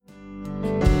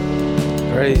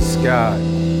Praise God.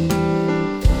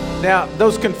 Now,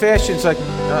 those confessions,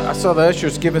 I saw the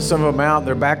ushers giving some of them out.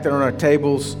 They're back there on our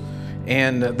tables.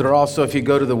 And they're also, if you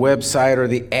go to the website or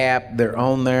the app, they're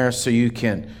on there so you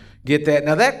can get that.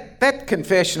 Now, that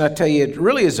confession, I tell you, it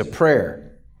really is a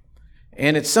prayer.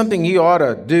 And it's something you ought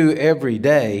to do every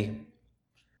day.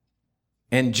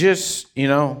 And just,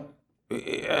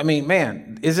 I mean,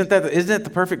 man, isn't that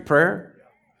the perfect prayer?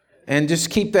 And just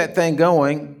keep that thing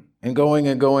going and going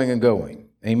and going and going.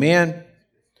 Amen?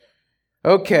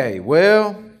 Okay,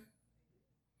 well,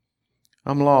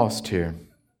 I'm lost here.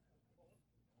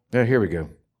 Oh, here we go.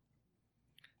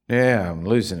 Yeah, I'm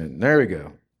losing it. There we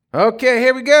go. Okay,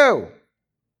 here we go.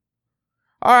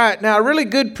 All right, now a really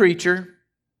good preacher,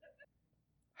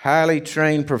 highly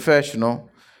trained professional,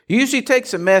 usually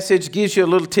takes a message, gives you a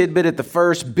little tidbit at the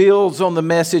first, builds on the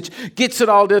message, gets it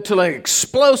all to an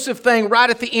explosive thing right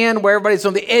at the end where everybody's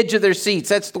on the edge of their seats.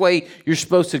 That's the way you're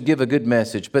supposed to give a good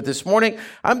message. But this morning,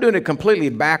 I'm doing it completely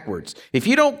backwards. If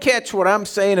you don't catch what I'm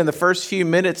saying in the first few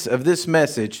minutes of this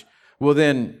message, well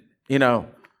then,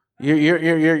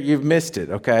 you've missed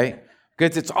it, okay?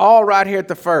 Because it's all right here at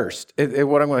the first,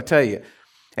 what I'm going to tell you.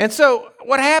 And so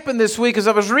what happened this week is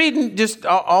I was reading just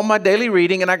all my daily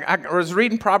reading, and I was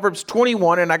reading Proverbs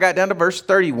 21, and I got down to verse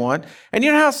 31. And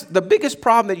you know how the biggest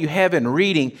problem that you have in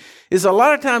reading is a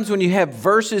lot of times when you have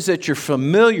verses that you're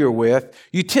familiar with,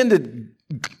 you tend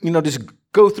to, just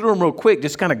go through them real quick,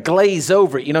 just kind of glaze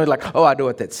over it, like, oh, I know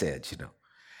what that says,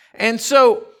 And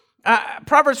so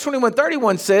Proverbs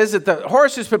 21:31 says that the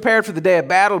horse is prepared for the day of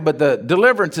battle, but the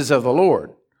deliverance is of the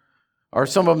Lord. Or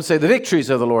some of them say the victories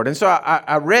of the Lord. And so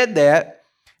I read that,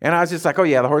 and I was just like, oh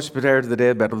yeah, the horse is prepared for the day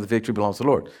of battle, the victory belongs to the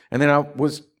Lord. And then I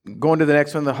was going to the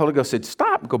next one, the Holy Ghost said,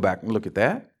 stop, go back and look at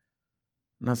that.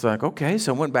 And I was like, okay.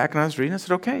 So I went back and I was reading. I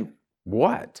said, okay,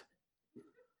 what?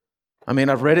 I mean,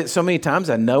 I've read it so many times,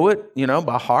 I know it,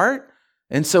 by heart.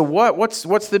 And so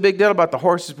what's the big deal about the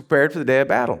horse is prepared for the day of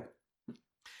battle?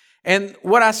 And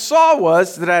what I saw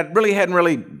was that I hadn't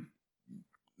really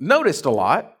noticed a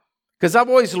lot, because I've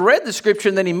always read the scripture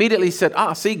and then immediately said,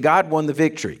 see, God won the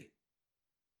victory.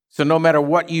 So no matter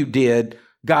what you did,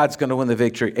 God's going to win the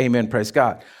victory. Amen, praise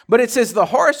God. But it says the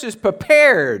horse is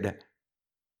prepared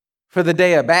for the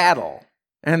day of battle.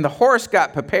 And the horse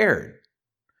got prepared.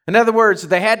 In other words,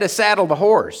 they had to saddle the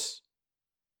horse.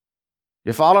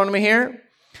 You following me here?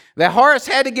 The horse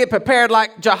had to get prepared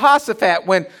like Jehoshaphat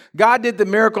when God did the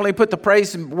miracle and he put the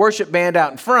praise and worship band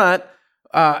out in front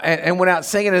and went out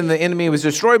singing and the enemy was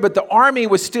destroyed. But the army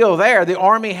was still there. The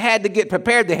army had to get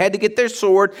prepared. They had to get their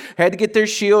sword, had to get their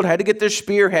shield, had to get their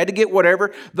spear, had to get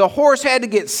whatever. The horse had to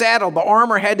get saddled. The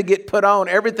armor had to get put on.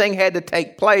 Everything had to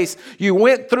take place. You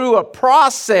went through a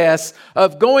process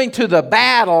of going to the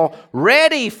battle,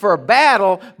 ready for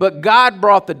battle, but God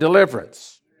brought the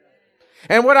deliverance.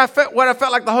 And what I felt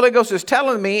like the Holy Ghost is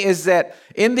telling me is that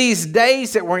in these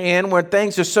days that we're in, where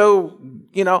things are so,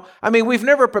 we've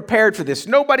never prepared for this.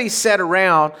 Nobody sat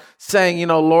around saying,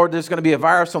 Lord, there's going to be a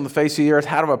virus on the face of the earth.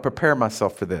 How do I prepare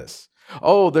myself for this?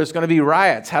 Oh, there's going to be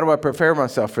riots. How do I prepare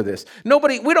myself for this?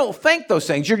 We don't think those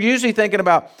things. You're usually thinking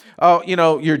about,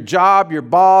 your job, your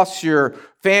boss, your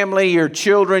family, your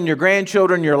children, your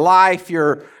grandchildren, your life, you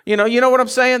know what I'm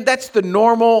saying? That's the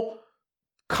normal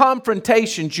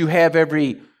confrontations you have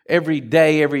every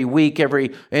day, every week,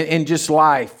 in just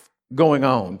life going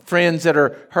on. Friends that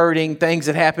are hurting, things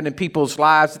that happen in people's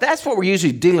lives. That's what we're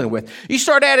usually dealing with. You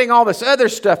start adding all this other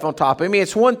stuff on top.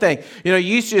 It's one thing. You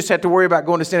used to just have to worry about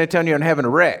going to San Antonio and having a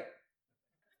wreck.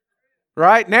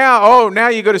 Right? Now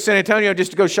you go to San Antonio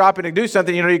just to go shopping and do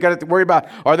something. You got to worry about,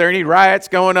 are there any riots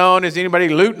going on? Is anybody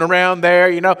looting around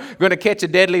there? Going to catch a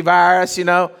deadly virus?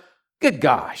 Good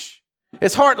gosh.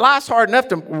 It's hard. Life's hard enough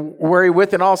to worry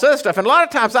with and all this other stuff. And a lot of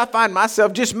times I find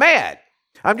myself just mad.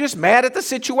 I'm just mad at the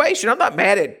situation. I'm not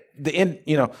mad at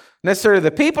necessarily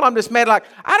the people. I'm just mad like,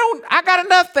 I got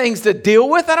enough things to deal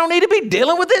with. I don't need to be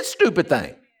dealing with this stupid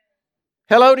thing.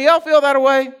 Hello, do y'all feel that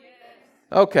way?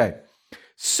 Okay.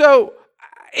 So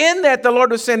in that, the Lord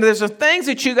was saying there's some things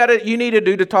that you need to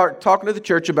do to talking to the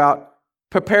church about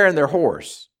preparing their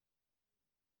horse.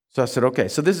 So I said, okay,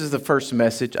 so this is the first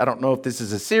message. I don't know if this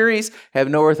is a series, have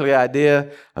no earthly idea.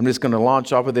 I'm just going to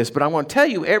launch off with this, but I'm going to tell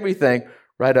you everything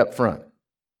right up front.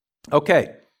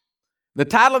 Okay, the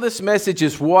title of this message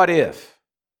is What If?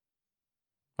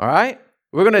 All right,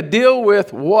 we're going to deal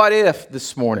with what if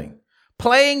this morning.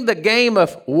 Playing the game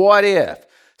of what if.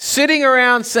 Sitting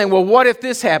around saying, well, what if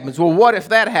this happens? Well, what if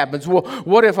that happens? Well,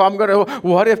 what if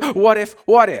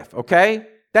what if, okay?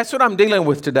 That's what I'm dealing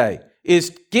with today.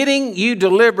 Is getting you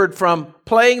delivered from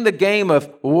playing the game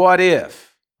of what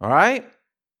if, all right?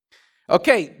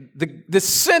 Okay, the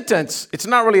sentence, it's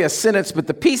not really a sentence, but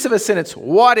the piece of a sentence,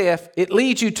 what if, it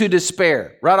leads you to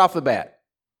despair right off the bat.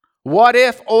 What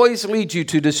if always leads you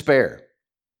to despair.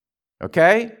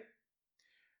 Okay?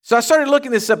 So I started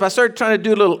looking this up. I started trying to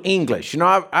do a little English. You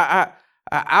know, I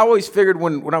always figured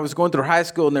when I was going through high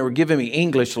school and they were giving me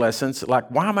English lessons, like,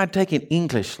 why am I taking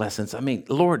English lessons? I mean,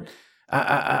 Lord,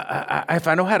 if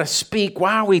I know how to speak,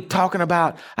 why are we talking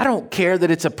about, I don't care that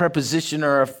it's a preposition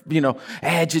or a,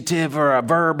 adjective or a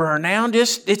verb or a noun.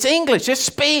 It's English. Just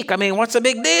speak. I mean, what's the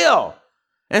big deal?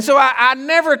 And so I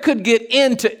never could get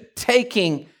into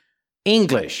taking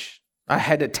English. I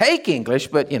had to take English,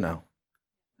 but,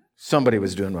 somebody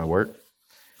was doing my work.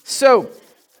 So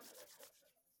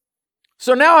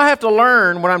now I have to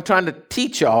learn when I'm trying to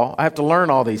teach y'all, I have to learn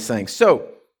all these things. So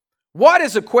what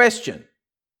is a question?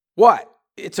 What?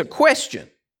 It's a question.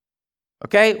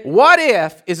 Okay? What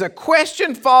if is a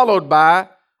question followed by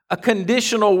a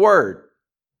conditional word.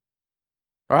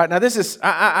 All right, now this is,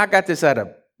 I got this out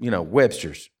of,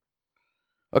 Webster's.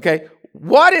 Okay,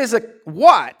 what is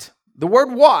what? The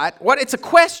word what? It's a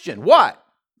question. What?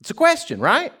 It's a question,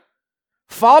 right?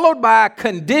 Followed by a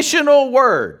conditional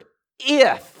word,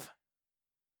 if,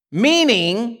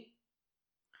 meaning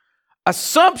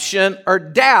assumption or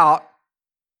doubt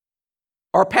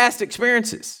or past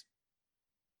experiences.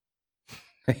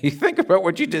 You think about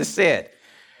what you just said.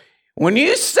 When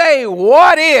you say,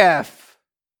 what if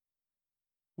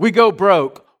we go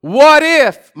broke? What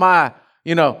if my,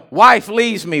 wife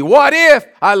leaves me? What if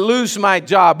I lose my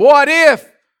job? What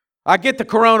if I get the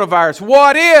coronavirus?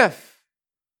 What if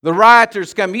the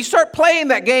rioters come? You start playing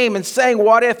that game and saying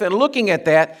what if and looking at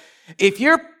that. If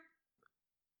you're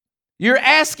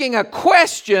asking a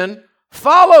question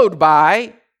followed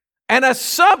by an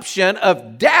assumption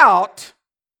of doubt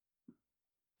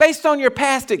based on your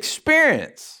past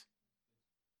experience.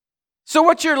 So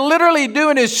what you're literally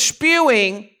doing is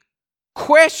spewing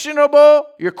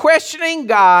you're questioning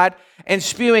God and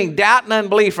spewing doubt and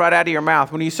unbelief right out of your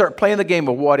mouth when you start playing the game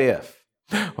of what if.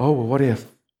 Oh, well, what if?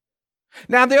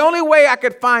 Now, the only way I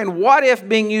could find what if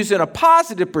being used in a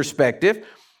positive perspective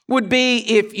would be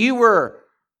if you were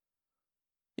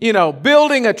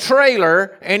building a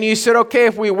trailer and you said, okay,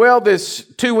 if we weld this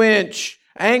 2-inch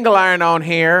angle iron on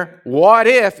here, what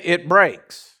if it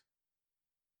breaks?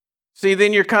 See,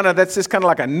 then that's just kind of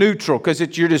like a neutral because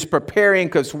you're just preparing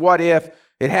because what if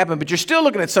it happened, but you're still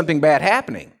looking at something bad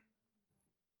happening.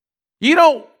 You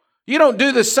don't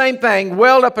do the same thing,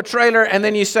 weld up a trailer, and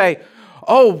then you say,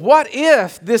 oh, what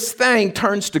if this thing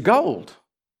turns to gold?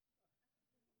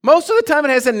 Most of the time it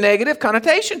has a negative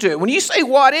connotation to it. When you say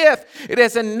what if, it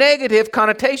has a negative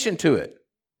connotation to it.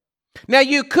 Now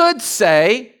you could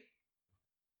say,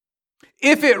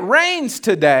 if it rains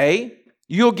today,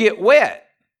 you'll get wet,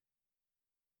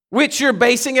 which you're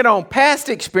basing it on past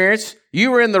experience.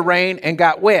 You were in the rain and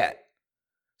got wet.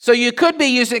 So you could be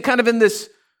using it kind of in this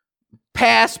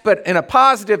past, but in a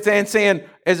positive sense, saying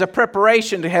as a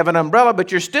preparation to have an umbrella,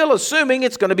 but you're still assuming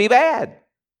it's going to be bad.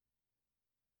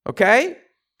 Okay?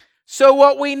 So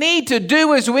what we need to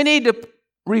do is we need to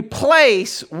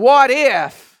replace what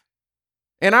if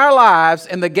in our lives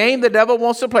in the game the devil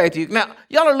wants to play with you. Now,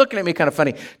 y'all are looking at me kind of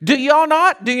funny. Do you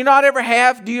not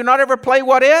ever play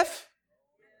what if?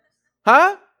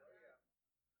 Huh?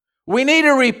 We need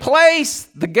to replace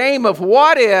the game of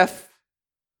what if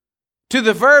to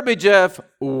the verbiage of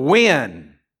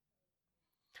when.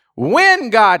 When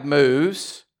God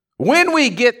moves, when we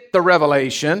get the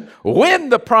revelation, when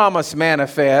the promise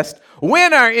manifests,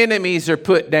 when our enemies are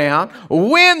put down,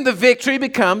 when the victory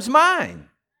becomes mine.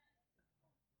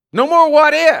 No more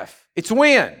what if, it's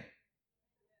when.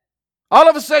 All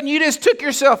of a sudden you just took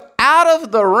yourself out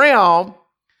of the realm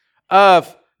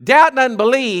of doubt and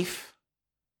unbelief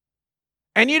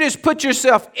and you just put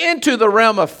yourself into the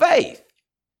realm of faith.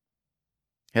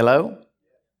 Hello?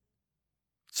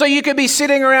 So you could be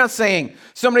sitting around saying,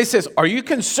 somebody says, are you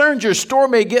concerned your store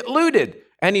may get looted?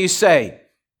 And you say,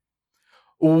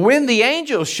 when the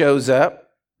angel shows up,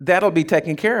 that'll be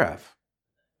taken care of.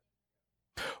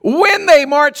 When they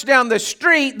march down the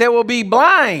street, they will be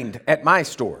blind at my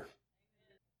store.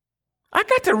 I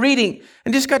got to reading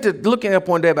and just got to looking up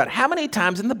one day about how many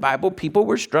times in the Bible people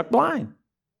were struck blind.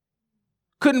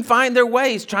 Couldn't find their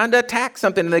ways, trying to attack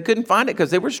something, and they couldn't find it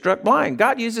because they were struck blind.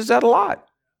 God uses that a lot.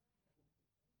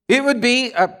 It would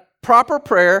be a proper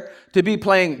prayer to be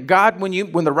playing, God, when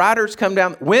the riders come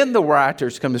down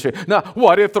the street. Now,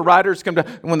 what if the riders come down?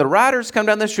 When the riders come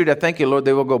down the street, I thank you, Lord,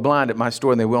 they will go blind at my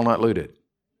store and they will not loot it.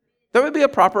 That would be a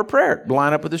proper prayer.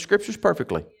 Line up with the scriptures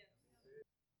perfectly.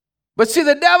 But see,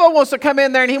 the devil wants to come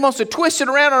in there and he wants to twist it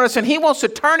around on us, and he wants to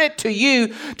turn it to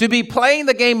you to be playing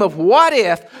the game of what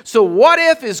if. So what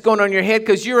if is going on in your head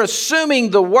because you're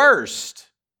assuming the worst.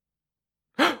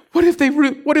 What if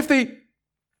they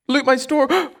loot my store?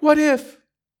 What if?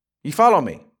 You follow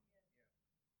me?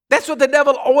 That's what the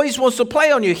devil always wants to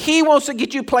play on you. He wants to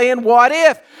get you playing what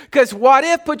if, because what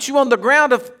if puts you on the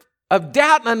ground of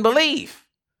doubt and unbelief.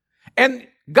 And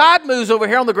God moves over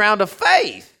here on the ground of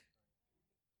faith.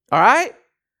 All right?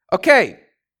 Okay.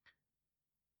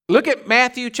 Look at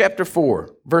Matthew chapter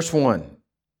 4, verse 1.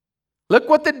 Look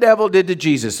what the devil did to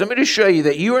Jesus. Let me just show you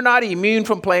that you are not immune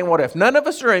from playing what if. None of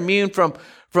us are immune from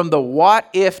the what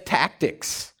if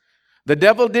tactics. The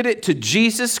devil did it to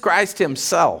Jesus Christ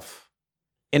himself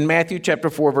in Matthew chapter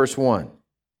 4, verse 1.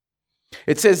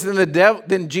 It says,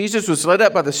 Then Jesus was led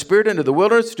up by the Spirit into the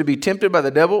wilderness to be tempted by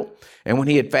the devil. And when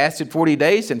he had fasted 40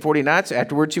 days and 40 nights,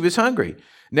 afterwards he was hungry.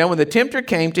 Now when the tempter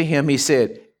came to him, he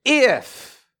said,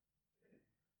 If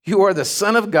you are the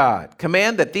Son of God,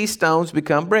 command that these stones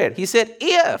become bread. He said,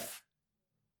 if.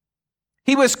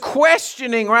 He was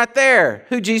questioning right there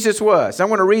who Jesus was. I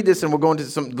want to read this and we'll go into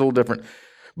something a little different.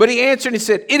 But he answered and he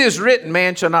said, It is written,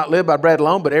 man shall not live by bread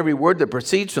alone, but every word that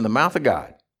proceeds from the mouth of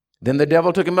God. Then the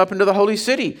devil took him up into the holy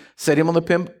city, set him on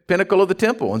the pinnacle of the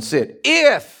temple, and said,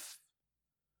 If.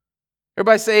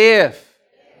 Everybody say, if.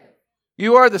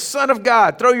 You are the Son of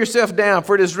God, throw yourself down,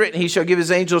 for it is written, He shall give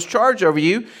His angels charge over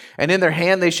you, and in their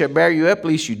hand they shall bear you up,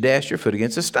 lest you dash your foot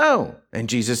against a stone. And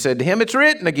Jesus said to him, It's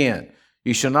written again,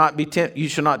 You shall not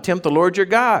tempt the Lord your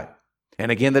God.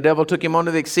 And again the devil took him onto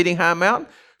the exceeding high mountain,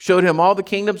 showed him all the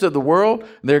kingdoms of the world,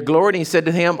 their glory, and he said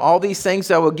to him, All these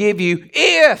things I will give you,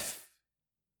 if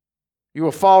you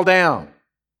will fall down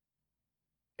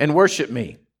and worship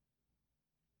me.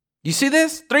 You see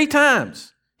this? 3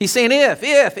 times. He's saying if.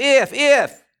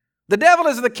 The devil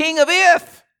is the king of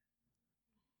if.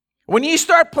 When you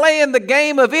start playing the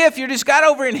game of if, you're just got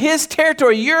over in his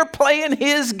territory. You're playing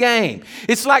his game.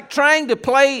 It's like trying to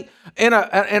play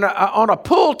on a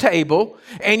pool table,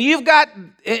 and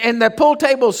the pool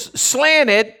table's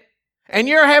slanted, and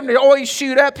you're having to always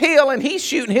shoot uphill, and he's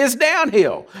shooting his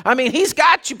downhill. I mean, he's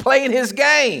got you playing his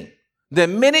game. The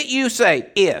minute you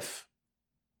say if,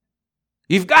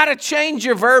 you've got to change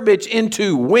your verbiage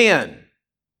into when.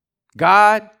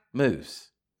 God moves.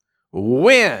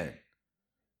 When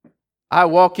I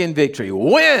walk in victory.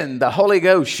 When the Holy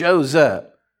Ghost shows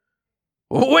up.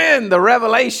 When the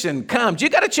revelation comes. You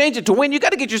got to change it to when. You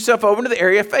got to get yourself over into the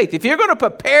area of faith. If you're going to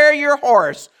prepare your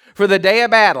horse for the day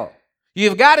of battle,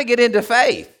 you've got to get into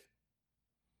faith.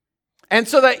 And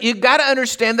so that you've got to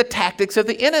understand the tactics of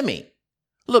the enemy.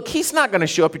 Look, he's not going to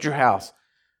show up at your house,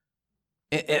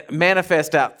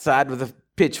 manifest outside with a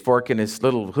pitchfork and his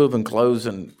little hoof and clothes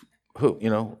and, he ain't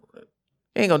going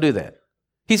to do that.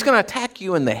 He's going to attack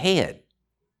you in the head.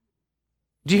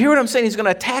 Do you hear what I'm saying? He's going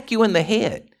to attack you in the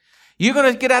head. You're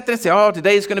going to get out there and say, oh,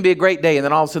 today's going to be a great day. And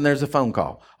then all of a sudden there's a phone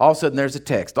call. All of a sudden there's a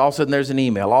text. All of a sudden there's an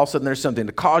email. All of a sudden there's something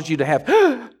to cause you to have,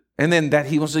 and then that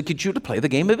he wants to get you to play the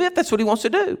game of it. That's what he wants to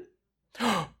do.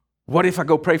 What if I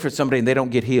go pray for somebody and they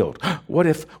don't get healed? What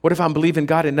if I'm believing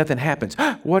God and nothing happens?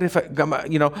 What if I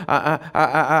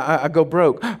go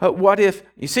broke? What if,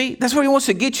 you see, that's what he wants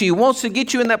to get you. He wants to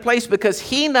get you in that place because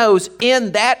he knows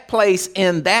in that place,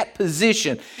 in that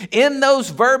position, in those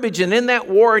verbiage and in that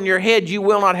war in your head, you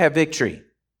will not have victory.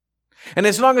 And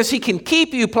as long as he can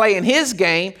keep you playing his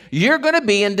game, you're going to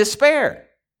be in despair.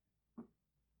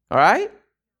 All right?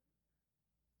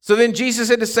 So then Jesus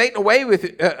said to Satan, away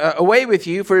with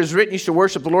you, for it is written, you shall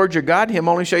worship the Lord your God, him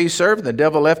only shall you serve. And the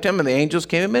devil left him, and the angels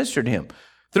came and ministered to him.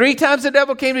 3 times the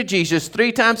devil came to Jesus,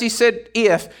 3 times he said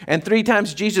if, and 3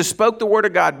 times Jesus spoke the word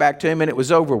of God back to him, and it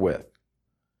was over with.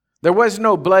 There was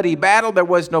no bloody battle, there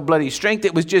was no bloody strength.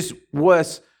 It was just,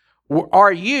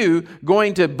 are you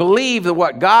going to believe that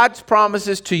what God's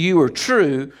promises to you are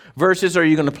true, versus are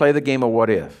you going to play the game of what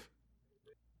if?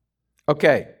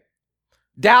 Okay,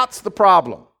 doubt's the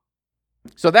problem.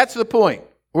 So that's the point.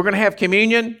 We're going to have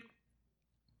communion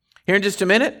here in just a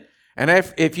minute. And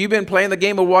if you've been playing the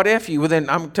game of what if, then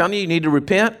I'm telling you need to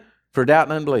repent for doubt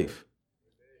and unbelief.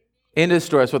 End of the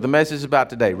story. That's what the message is about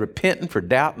today. Repenting for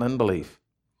doubt and unbelief.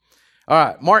 All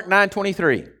right, Mark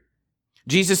 9:23.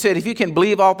 Jesus said, if you can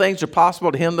believe, all things are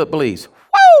possible to him that believes.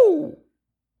 Woo!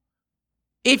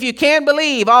 If you can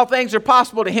believe, all things are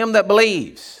possible to him that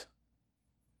believes.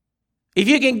 If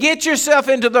you can get yourself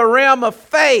into the realm of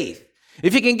faith,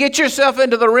 if you can get yourself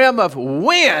into the realm of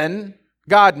when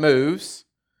God moves,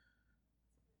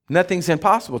 nothing's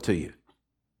impossible to you.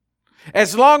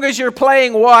 As long as you're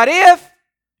playing what if,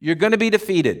 you're going to be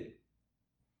defeated.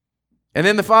 And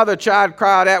then the father of the child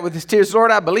cried out with his tears,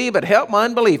 Lord, I believe, but help my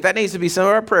unbelief. That needs to be some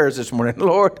of our prayers this morning.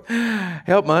 Lord,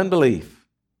 help my unbelief.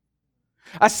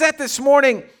 I sat this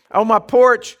morning on my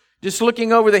porch just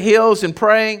looking over the hills and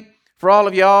praying for all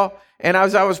of y'all. And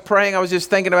as I was praying, I was just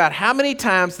thinking about how many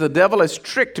times the devil has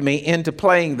tricked me into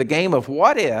playing the game of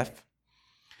what if,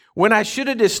 when I should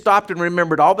have just stopped and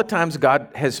remembered all the times God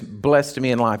has blessed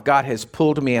me in life. God has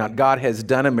pulled me out. God has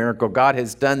done a miracle. God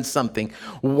has done something.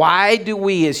 Why do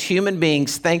we as human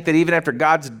beings think that even after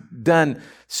God's done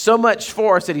so much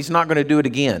for us that he's not going to do it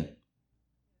again?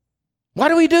 Why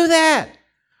do we do that?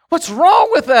 What's wrong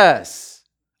with us?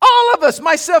 All of us,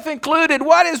 myself included,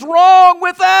 what is wrong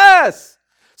with us?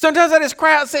 Sometimes I just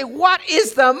cry out and say, what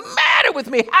is the matter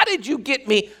with me? How did you get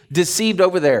me deceived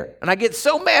over there? And I get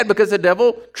so mad because the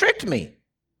devil tricked me.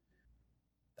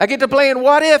 I get to playing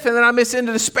what if, and then I miss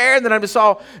into despair, and then I'm just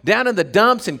all down in the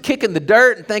dumps and kicking the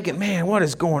dirt and thinking, man, what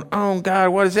is going on, God?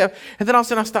 What is that? And then all of a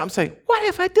sudden I stop and say, what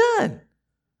have I done?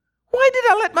 Why did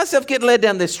I let myself get led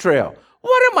down this trail?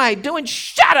 What am I doing?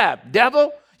 Shut up,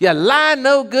 devil. You lying,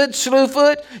 no good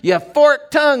slewfoot. You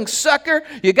fork-tongued sucker.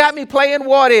 You got me playing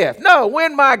what if. No,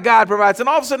 when my God provides. And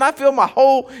all of a sudden, I feel my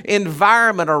whole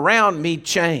environment around me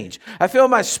change. I feel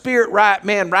my spirit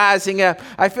rising up.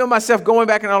 I feel myself going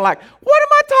back and I'm like, what am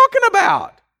I talking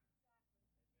about?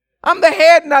 I'm the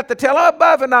head, not the tail. I'm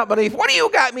above and not beneath. What do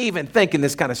you got me even thinking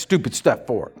this kind of stupid stuff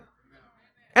for?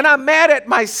 And I'm mad at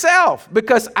myself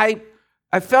because I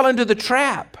fell into the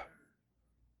trap.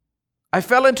 I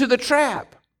fell into the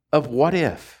trap of what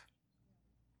if,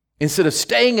 instead of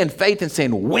staying in faith and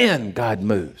saying when God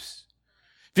moves.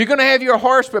 If you're going to have your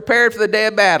horse prepared for the day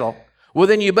of battle, well,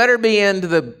 then you better be into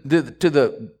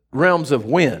the realms of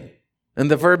when and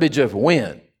the verbiage of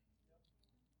when.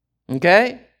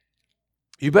 Okay?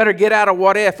 You better get out of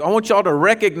what if. I want y'all to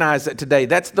recognize that today.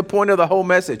 That's the point of the whole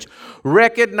message.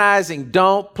 Recognizing,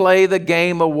 don't play the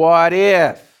game of what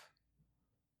if.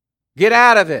 Get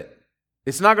out of it.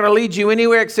 It's not going to lead you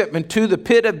anywhere except into the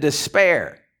pit of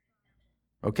despair.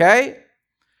 Okay?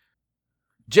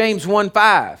 James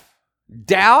 1:5.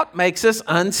 Doubt makes us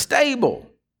unstable.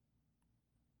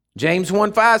 James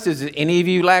 1:5 says, if any of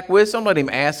you lack wisdom, let him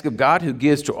ask of God, who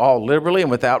gives to all liberally and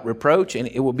without reproach, and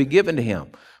it will be given to him.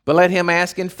 But let him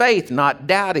ask in faith, not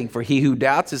doubting, for he who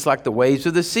doubts is like the waves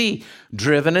of the sea,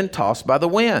 driven and tossed by the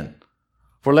wind.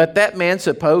 For let that man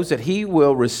suppose that he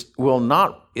will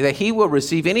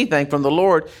receive anything from the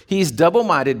Lord. He's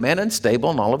double-minded man, unstable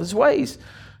in all of his ways.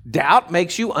 Doubt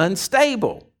makes you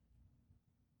unstable.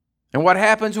 And what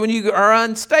happens when you are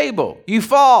unstable? You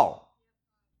fall.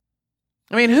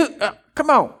 I mean, come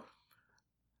on.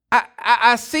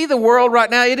 I see the world right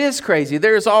now. It is crazy.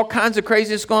 There's all kinds of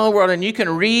craziness going on in the world, and you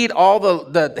can read all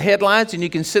the headlines, and you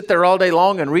can sit there all day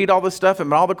long and read all the stuff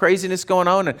and all the craziness going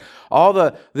on, and all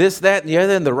the this, that, and the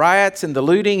other, and the riots and the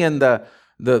looting and the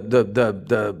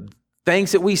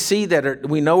things that we see that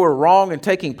we know are wrong and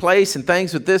taking place, and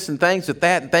things with this and things with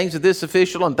that, and things with this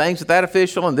official and things with that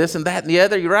official, and this and that and the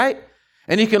other. You're right.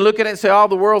 And you can look at it and say,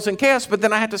 the world's in chaos. But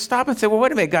then I have to stop and say, well,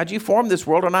 wait a minute, God, you formed this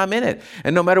world and I'm in it.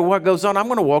 And no matter what goes on, I'm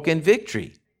going to walk in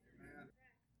victory.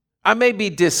 I may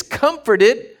be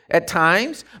discomforted at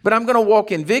times, but I'm going to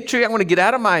walk in victory. I'm going to get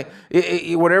out of my,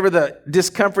 whatever the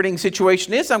discomforting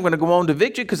situation is, I'm going to go on to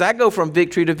victory, because I go from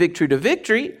victory to victory to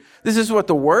victory. This is what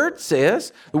the Word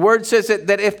says. The Word says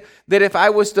that if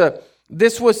I was to,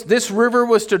 this river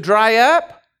was to dry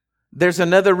up, there's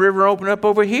another river open up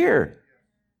over here.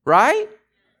 Right?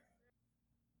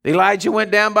 Elijah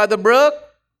went down by the brook.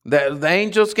 The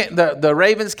angels came, the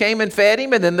ravens came and fed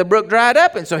him, and then the brook dried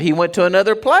up, and so he went to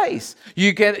another place.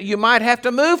 You might have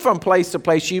to move from place to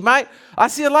place. I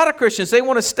see a lot of Christians, they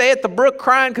want to stay at the brook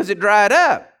crying because it dried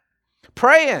up.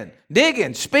 Praying,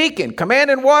 digging, speaking,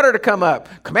 commanding water to come up,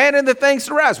 commanding the things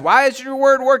to rise. Why is your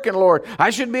word working, Lord?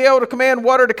 I should be able to command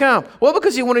water to come. Well,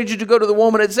 because he wanted you to go to the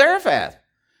woman at Zarephath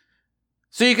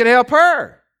so you could help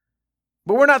her.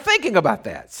 But we're not thinking about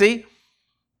that. See,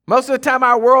 most of the time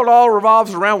our world all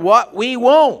revolves around what we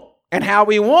want and how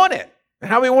we want it and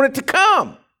how we want it to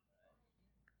come.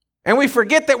 And we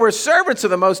forget that we're servants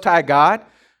of the Most High God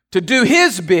to do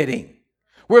His bidding.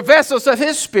 We're vessels of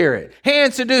His Spirit,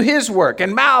 hands to do His work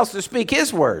and mouths to speak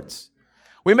His words.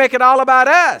 We make it all about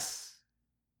us.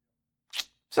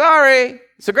 Sorry.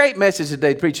 It's a great message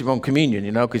today preaching on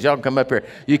communion, because y'all can come up here.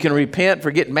 You can repent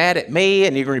for getting mad at me,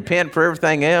 and you can repent for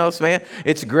everything else, man.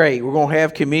 It's great. We're going to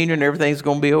have communion. Everything's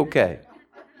going to be okay.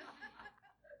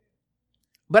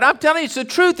 But I'm telling you, it's the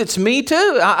truth. It's me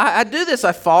too. I do this.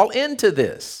 I fall into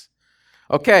this.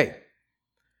 Okay.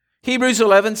 Hebrews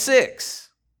 11:6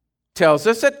 tells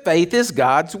us that faith is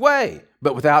God's way,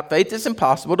 but without faith it's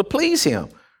impossible to please Him.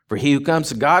 For he who comes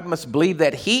to God must believe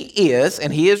that he is,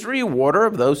 and he is a rewarder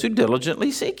of those who diligently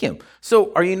seek him.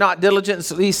 So are you not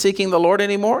diligently seeking the Lord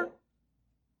anymore?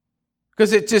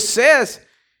 Because it just says,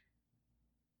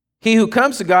 he who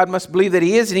comes to God must believe that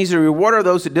he is, and he's a rewarder of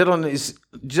those who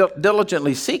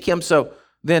diligently seek him. So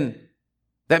then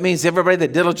that means everybody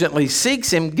that diligently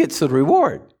seeks him gets the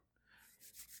reward.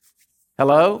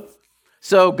 Hello?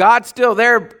 So God's still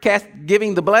there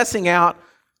giving the blessing out,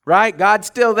 right? God's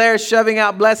still there shoving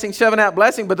out blessing,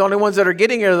 but the only ones that are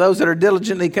getting it are those that are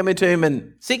diligently coming to him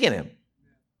and seeking him.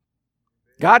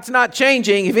 God's not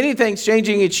changing. If anything's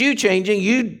changing, it's you changing.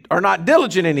 You are not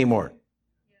diligent anymore.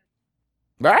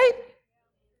 Right?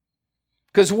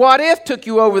 Because what if took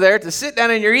you over there to sit down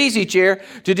in your easy chair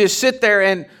to just sit there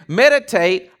and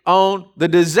meditate on the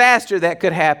disaster that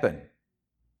could happen?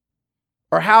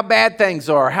 Or how bad things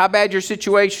are, how bad your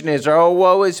situation is, or oh,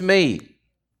 woe is me.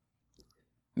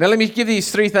 Now let me give you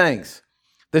these three things.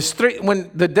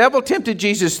 When the devil tempted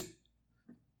Jesus,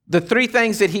 the three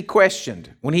things that he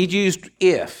questioned when he used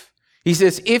if. He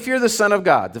says, if you're the Son of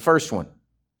God, the first one.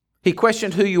 He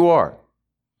questioned who you are.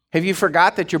 Have you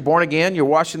forgot that you're born again? You're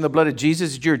washed in the blood of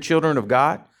Jesus, that you're children of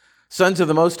God, sons of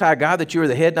the Most High God, that you are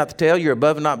the head, not the tail, you're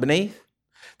above and not beneath,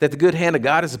 that the good hand of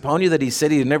God is upon you, that he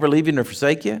said he'd never leave you nor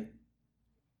forsake you,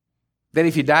 that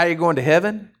if you die, you're going to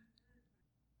heaven.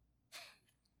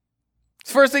 It's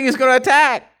the first thing he's going to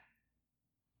attack.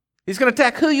 He's going to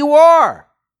attack who you are.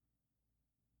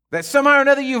 That somehow or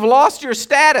another you've lost your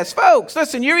status. Folks,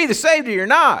 listen, you're either saved or you're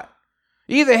not.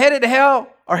 You're either headed to hell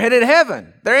or headed to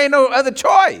heaven. There ain't no other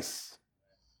choice.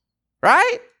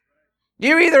 Right?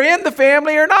 You're either in the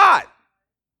family or not.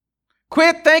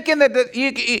 Quit thinking that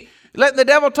you letting the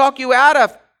devil talk you out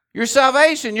of your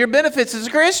salvation, your benefits as a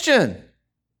Christian.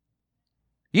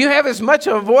 You have as much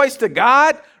of a voice to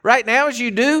God right now as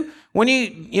you do when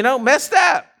you messed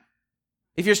up.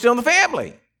 If you're still in the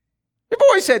family. Your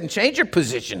voice hadn't changed. Your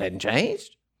position hadn't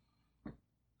changed.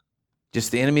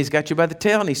 Just the enemy's got you by the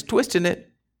tail and he's twisting it.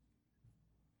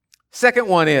 Second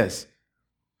one is,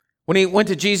 when he went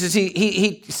to Jesus,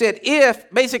 he said,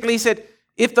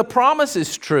 if the promise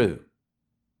is true.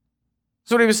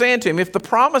 That's what he was saying to him, if the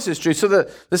promise is true. So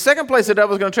the second place the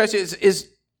devil's going to trust you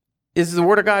is the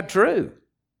word of God true?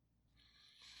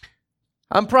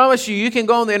 I promise you can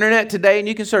go on the internet today and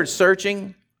you can start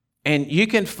searching and you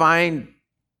can find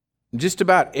just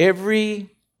about every,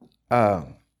 I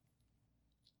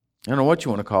don't know what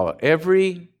you want to call it,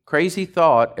 every crazy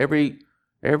thought,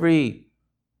 every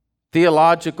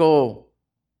theological,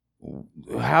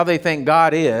 how they think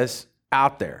God is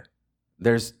out there.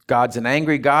 God's an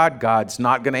angry God. God's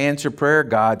not going to answer prayer.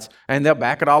 And they'll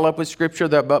back it all up with scripture.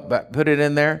 They'll put it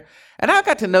in there. And I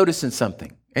got to noticing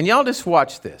something. And y'all just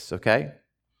watch this, okay?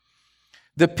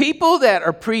 The people that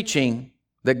are preaching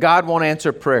that God won't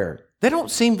answer prayer, they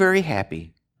don't seem very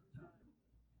happy.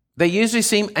 They usually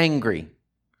seem angry.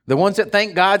 The ones that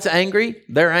think God's angry,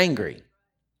 they're angry.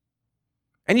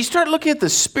 And you start looking at the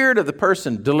spirit of the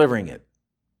person delivering it.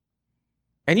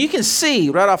 And you can see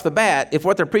right off the bat if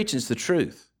what they're preaching is the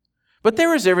truth. But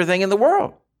there is everything in the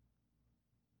world.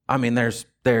 I mean,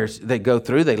 they go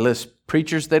through, they list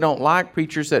preachers they don't like,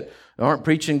 preachers that aren't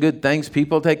preaching good things,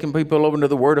 people taking people over to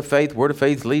the word of faith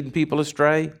leading people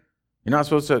astray. You're not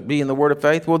supposed to be in the word of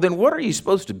faith. Well, then what are you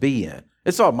supposed to be in?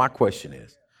 That's all my question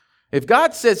is. If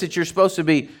God says that you're supposed to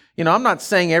be, I'm not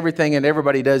saying everything and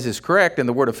everybody does is correct in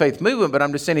the word of faith movement, but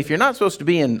I'm just saying if you're not supposed to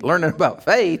be in learning about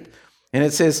faith, and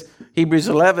it says, Hebrews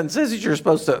 11 says that you're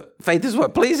supposed to, faith is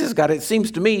what pleases God. It seems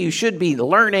to me you should be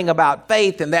learning about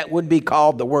faith, and that would be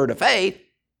called the word of faith.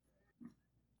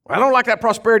 Well, I don't like that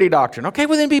prosperity doctrine. Okay,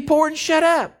 well then be poor and shut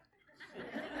up.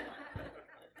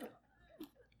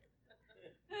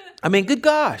 I mean, good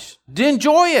gosh,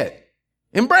 enjoy it.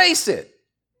 Embrace it.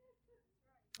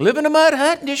 Live in a mud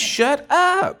hut and just shut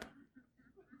up.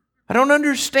 I don't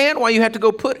understand why you have to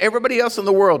go put everybody else in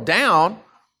the world down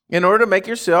in order to make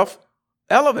yourself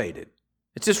elevated.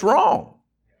 It's just wrong.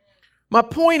 My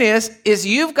point is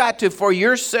you've got to, for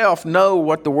yourself, know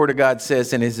what the Word of God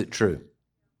says and is it true.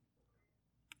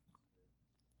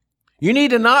 You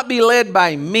need to not be led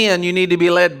by men. You need to be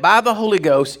led by the Holy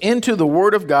Ghost into the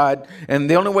Word of God. And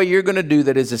the only way you're going to do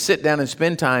that is to sit down and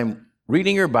spend time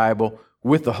reading your Bible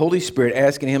with the Holy Spirit,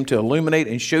 asking Him to illuminate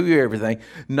and show you everything.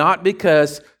 Not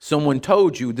because someone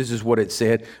told you this is what it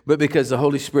said, but because the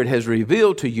Holy Spirit has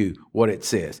revealed to you what it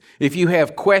says. If you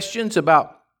have questions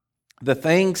about the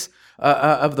things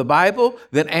of the Bible,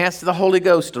 then ask the Holy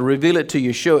Ghost to reveal it to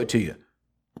you, show it to you.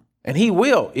 And He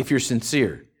will if you're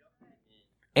sincere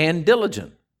and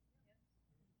diligent.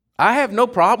 I have no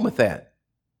problem with that.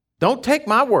 Don't take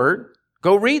my word.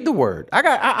 Go read the word.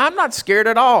 I'm not scared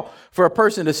at all for a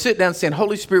person to sit down saying,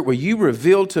 Holy Spirit, will you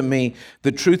reveal to me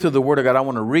the truth of the word of God? I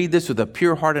want to read this with a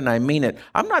pure heart and I mean it.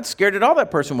 I'm not scared at all that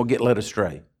person will get led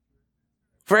astray.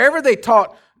 Forever they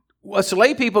taught us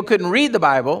lay people couldn't read the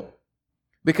Bible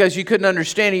because you couldn't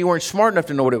understand it. You weren't smart enough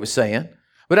to know what it was saying.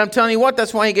 But I'm telling you what,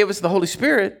 that's why he gave us the Holy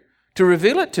Spirit to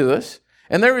reveal it to us.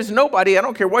 And there is nobody, I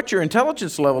don't care what your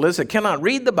intelligence level is, that cannot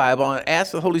read the Bible and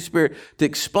ask the Holy Spirit to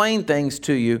explain things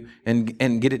to you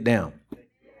and get it down.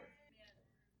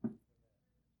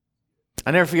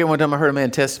 I never forget one time I heard a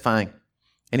man testifying,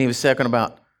 and he was talking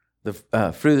about the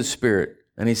fruit of the Spirit.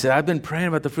 And he said, I've been praying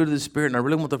about the fruit of the Spirit, and I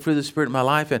really want the fruit of the Spirit in my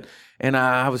life. And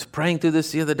I was praying through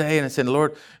this the other day, and I said,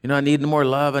 Lord, I need more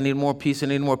love, I need more peace, I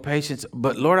need more patience.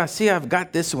 But Lord, I see I've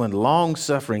got this one, long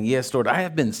suffering. Yes, Lord, I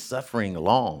have been suffering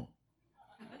long.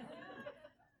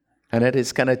 And I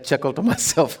just kind of chuckled to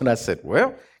myself, and I said,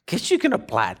 well, guess you can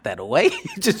apply it that way.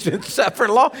 You just been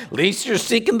suffering long. At least you're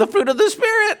seeking the fruit of the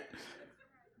Spirit.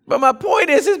 But my point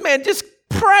is, man, just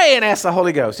pray and ask the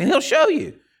Holy Ghost, and he'll show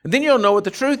you. And then you'll know what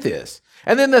the truth is.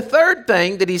 And then the third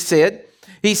thing that he said,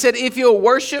 if you'll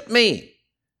worship me.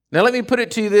 Now, let me put it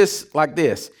to you like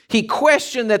this. He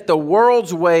questioned that the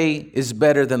world's way is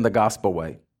better than the gospel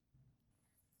way.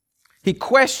 He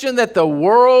questioned that the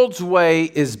world's way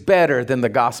is better than the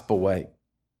gospel way.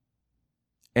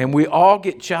 And we all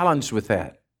get challenged with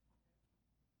that.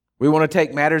 We want to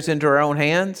take matters into our own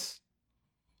hands.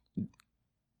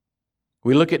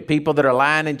 We look at people that are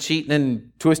lying and cheating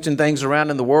and twisting things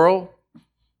around in the world,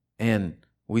 and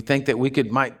we think that we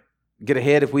might get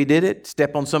ahead if we did it,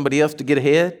 step on somebody else to get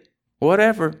ahead,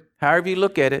 whatever, however you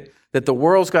look at it, that the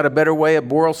world's got a better way, a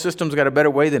world system's got a better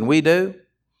way than we do.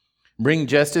 Bring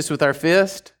justice with our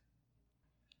fist,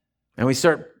 and we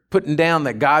start putting down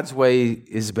that God's way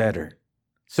is better.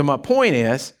 So my point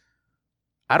is,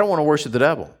 I don't want to worship the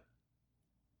devil.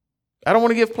 I don't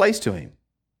want to give place to him.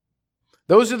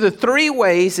 Those are the three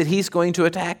ways that he's going to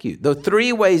attack you. The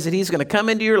three ways that he's going to come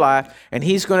into your life, and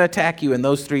he's going to attack you in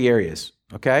those three areas,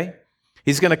 okay?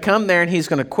 He's going to come there, and he's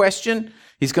going to question.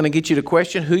 He's going to get you to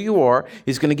question who you are.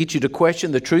 He's going to get you to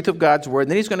question the truth of God's word.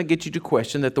 And then he's going to get you to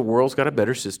question that the world's got a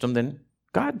better system than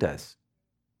God does.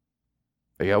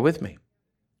 Are y'all with me?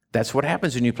 That's what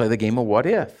happens when you play the game of what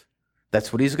if.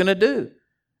 That's what he's going to do.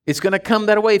 It's going to come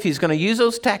that way. If he's going to use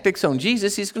those tactics on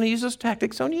Jesus, he's going to use those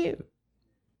tactics on you.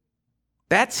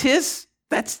 That's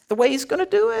the way he's going to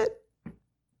do it.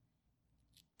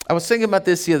 I was thinking about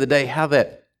this the other day, how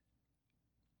that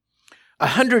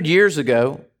 100 years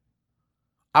ago,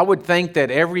 I would think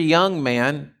that every young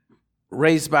man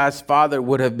raised by his father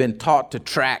would have been taught to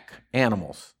track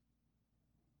animals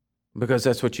because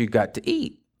that's what you got to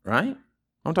eat, right?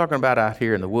 I'm talking about out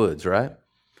here in the woods, right?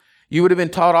 You would have been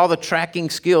taught all the tracking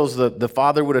skills. The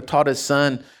father would have taught his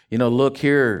son, look,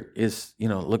 here is,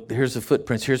 look, here's the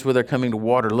footprints. Here's where they're coming to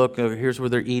water. Look, here's where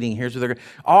they're eating. Here's where they're,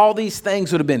 all these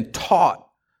things would have been taught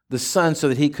the son so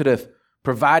that he could have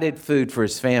provided food for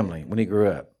his family when he grew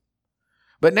up.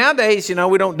 But nowadays,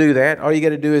 we don't do that. All you got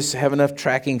to do is have enough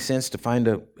tracking sense to find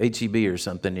a HEB or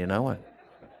something,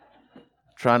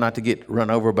 Try not to get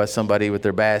run over by somebody with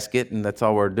their basket, and that's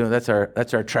all we're doing. That's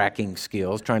our tracking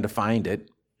skills, trying to find it.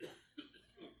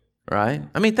 Right?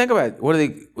 I mean, think about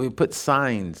it. We put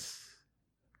signs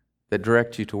that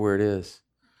direct you to where it is.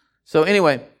 So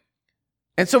anyway,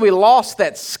 and so we lost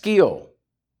that skill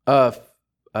of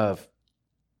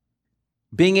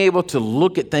being able to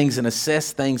look at things and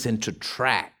assess things and to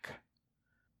track.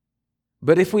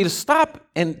 But if we stop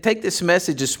and take this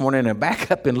message this morning and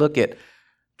back up and look at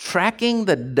tracking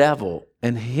the devil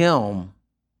and him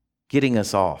getting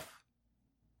us off.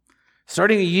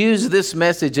 Starting to use this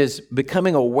message as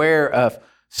becoming aware of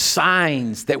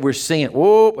signs that we're seeing.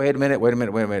 Whoa, wait a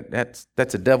minute.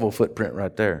 That's a devil footprint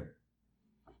right there.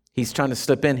 He's trying to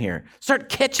slip in here. Start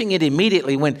catching it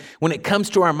immediately when it comes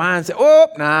to our minds. Oh,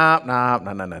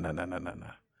 no.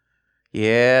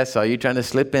 Yes, are you trying to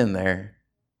slip in there?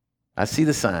 I see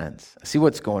the signs. I see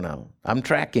what's going on. I'm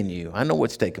tracking you. I know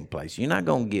what's taking place. You're not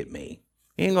going to get me.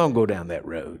 You ain't going to go down that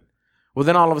road. Well,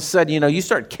 then all of a sudden, you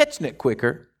start catching it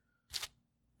quicker,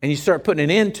 and you start putting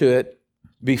an end to it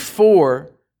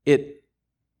before it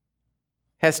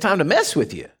has time to mess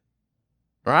with you.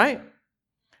 Right?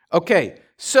 Okay.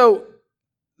 So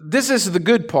this is the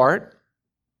good part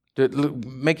to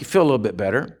make you feel a little bit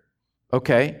better.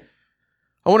 Okay.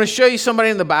 I want to show you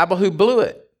somebody in the Bible who blew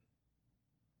it.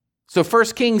 So 1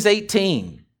 Kings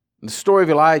 18, the story of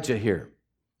Elijah here.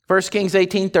 1 Kings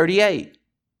 18:38.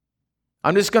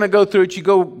 I'm just going to go through it. You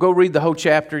go read the whole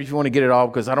chapter if you want to get it all,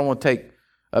 because I don't want to take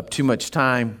up too much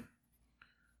time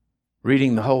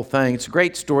reading the whole thing. It's a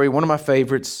great story, one of my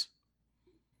favorites.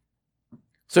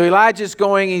 So Elijah's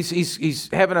going, he's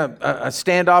having a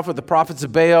standoff with the prophets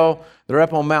of Baal. They're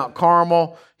up on Mount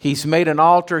Carmel. He's made an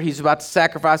altar. He's about to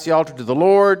sacrifice the altar to the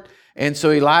Lord. And so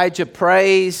Elijah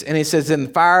prays, and he says, "And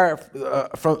the fire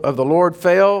of the Lord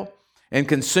fell and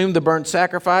consumed the burnt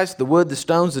sacrifice, the wood, the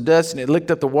stones, the dust, and it licked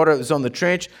up the water that was on the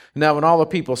trench. Now when all the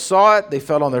people saw it, they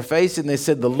fell on their faces, and they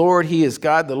said, 'The Lord, He is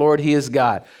God. The Lord, He is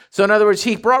God.'" So in other words,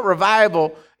 he brought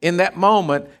revival in that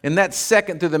moment, in that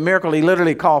second through the miracle. He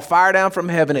literally called fire down from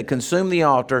heaven. It consumed the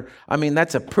altar. I mean,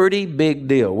 that's a pretty big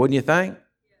deal, wouldn't you think?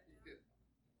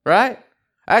 Right?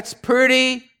 That's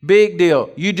pretty big deal.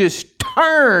 You just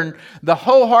turned the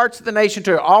whole hearts of the nation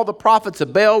to all the prophets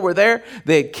of Baal were there.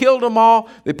 They had killed them all.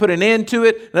 They put an end to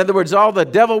it. In other words, all the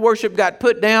devil worship got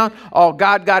put down. All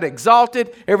God got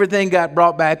exalted. Everything got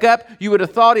brought back up. You would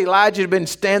have thought Elijah had been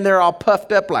standing there all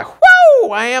puffed up like, "Whoa,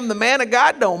 I am the man of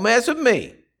God. Don't mess with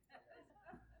me."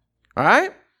 All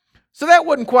right? So that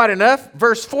wasn't quite enough.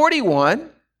 Verse 41,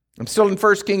 I'm still in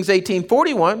 1 Kings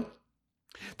 18:41.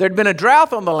 There'd been a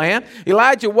drought on the land.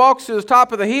 Elijah walks to the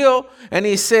top of the hill and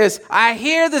he says, "I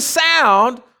hear the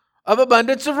sound of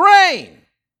abundance of rain."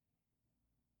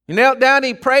 He knelt down,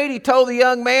 he prayed, he told the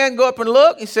young man, "Go up and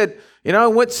look." He said,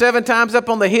 went 7 times up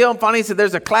on the hill, and finally he said,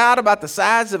 "There's a cloud about the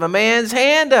size of a man's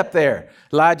hand up there."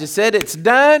 Elijah said, "It's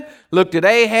done." Looked at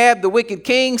Ahab, the wicked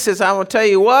king, says, "I'm going to tell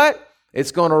you what,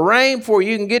 it's going to rain before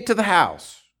you can get to the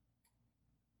house."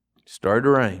 It started to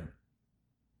rain.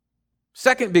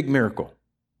 Second big miracle.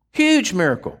 Huge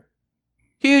miracle.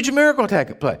 Huge miracle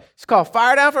taking place. It's called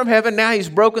fire down from heaven. Now he's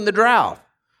broken the drought.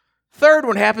 Third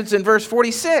one happens in verse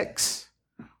 46.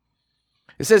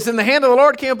 It says, "Then the hand of the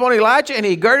Lord came upon Elijah, and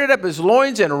he girded up his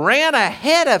loins and ran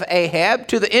ahead of Ahab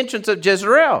to the entrance of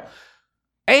Jezreel."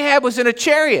 Ahab was in a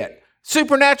chariot.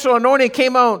 Supernatural anointing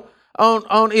came on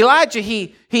Elijah.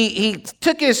 He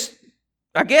took his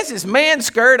man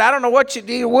skirt. I don't know what you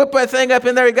do. Whip that thing up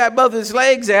in there. He got both his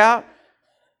legs out.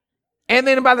 And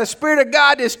then by the Spirit of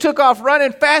God, just took off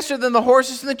running faster than the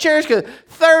horses and the chariots.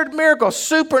 Third miracle,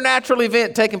 supernatural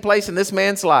event taking place in this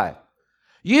man's life.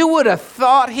 You would have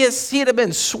thought he'd have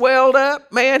been swelled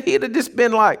up, man. He'd have just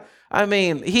been like,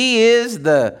 he is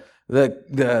the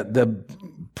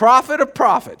prophet of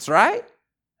prophets, right?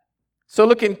 So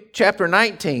look in chapter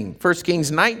 19, 1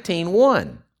 Kings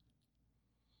 19:1.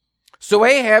 "So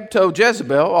Ahab told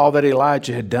Jezebel all that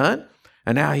Elijah had done,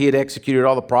 and how he had executed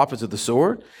all the prophets of the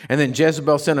sword. And then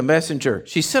Jezebel sent a messenger."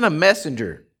 She sent a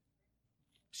messenger.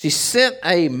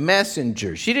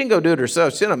 She didn't go do it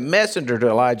herself. She sent a messenger to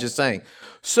Elijah saying,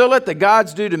 "So let the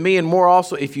gods do to me and more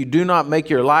also, if you do not make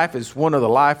your life as one of the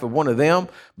life of one of them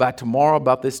by tomorrow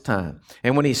about this time."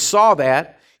 And when he saw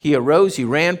that, he arose, he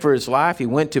ran for his life. He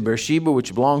went to Beersheba,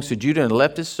 which belongs to Judah, and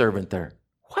left his servant there.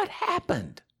 What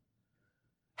happened?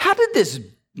 How did this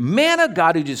man of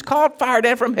God who just called fire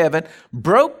down from heaven,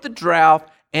 broke the drought,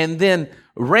 and then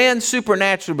ran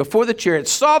supernaturally before the chariot,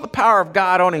 saw the power of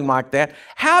God on him like that?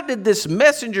 How did this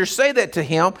messenger say that to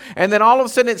him? And then all of a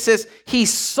sudden it says he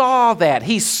saw that.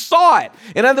 He saw it.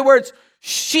 In other words,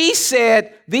 she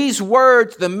said these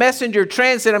words, the messenger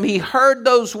translated them. He heard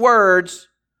those words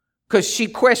because she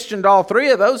questioned all 3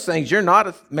 of those things. You're not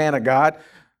a man of God,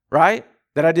 right?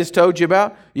 That I just told you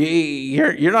about.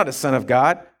 You're not a son of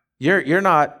God. You're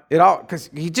not at all,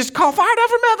 because he just called fire down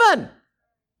from heaven.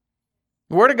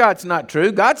 The word of God's not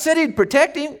true. God said he'd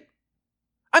protect him.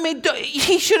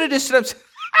 He should have just stood up and said,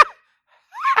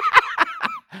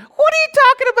 "What are you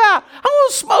talking about? I'm going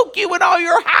to smoke you in all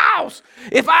your house.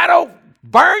 If I don't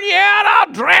burn you out,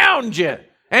 I'll drown you.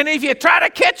 And if you try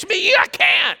to catch me, I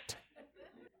can't."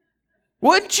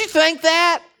 Wouldn't you think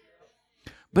that?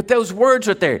 But those words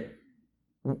right there,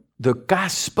 the guy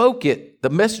spoke it, the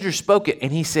messenger spoke it,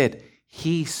 and he said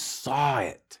he saw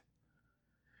it.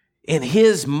 In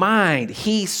his mind,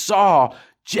 he saw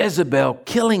Jezebel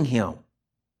killing him.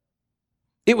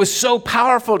 It was so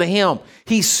powerful to him.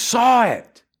 He saw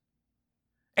it.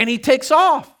 And he takes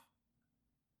off.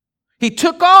 He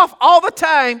took off all the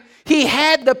time. He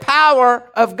had the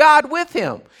power of God with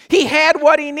him. He had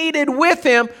what he needed with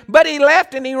him, but he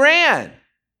left and he ran.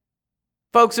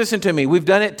 Folks, listen to me. We've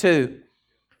done it too.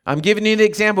 I'm giving you an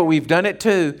example. We've done it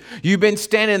too. You've been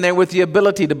standing there with the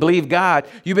ability to believe God.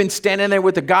 You've been standing there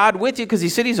with the God with you because he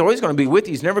said he's always going to be with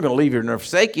you. He's never going to leave you nor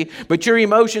forsake you. But your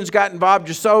emotions got involved.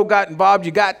 Your soul got involved.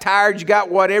 You got tired. You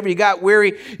got whatever. You got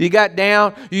weary. You got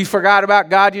down. You forgot about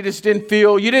God. You just didn't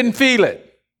feel. You didn't feel it.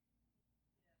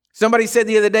 Somebody said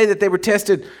the other day that they were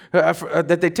tested,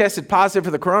 that they tested positive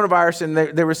for the coronavirus, and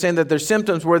they were saying that their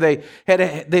symptoms were they've had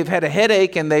a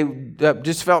headache and they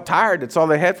just felt tired. That's all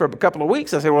they had for a couple of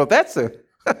weeks. I said, well,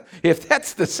 if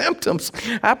that's the symptoms,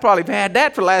 I probably have had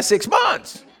that for the last 6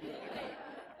 months.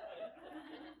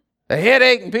 A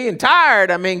headache and being tired,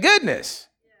 I mean, goodness.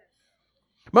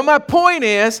 But my point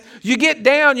is, you get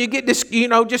down, you get this,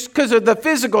 just because of the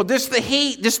physical, just the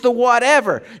heat, just the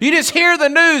whatever. You just hear the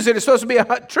news that it's supposed to be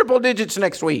triple digits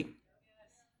next week.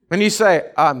 And you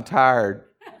say, I'm tired.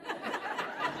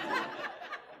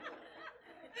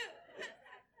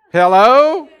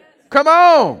 Hello? Come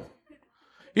on.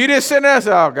 You just sit there and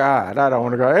say, oh, God, I don't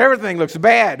want to go. Everything looks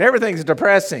bad. Everything's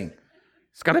depressing.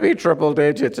 It's going to be triple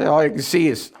digits. All you can see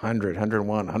is 100,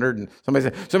 101, 100. And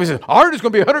somebody says, ours is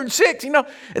going to be 106, And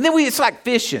then it's like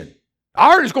fishing.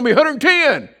 Ours is going to be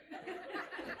 110.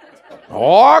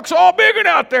 Oh, it's all bigger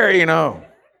out there,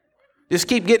 Just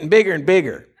keep getting bigger and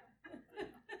bigger.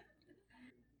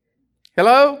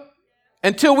 Hello?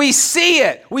 Until we see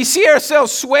it. We see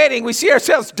ourselves sweating. We see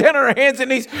ourselves down on our hands and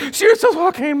knees. See ourselves,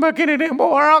 I can't get it in,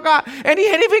 boy. Oh, God. And he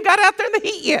hadn't even got out there in the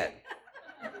heat yet.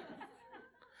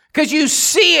 Because you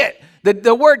see it.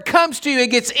 The word comes to you. It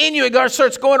gets in you. It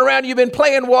starts going around. You've been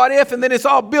playing what if, and then it's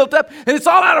all built up, and it's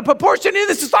all out of proportion, and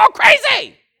this is all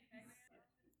crazy.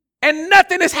 And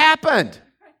nothing has happened.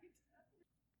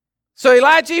 So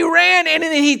Elijah, he ran, and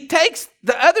then he takes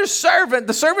the other servant,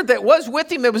 the servant that was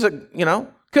with him, that was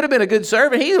could have been a good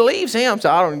servant. He leaves him, so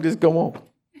I don't just go on.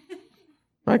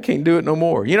 I can't do it no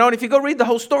more. And if you go read the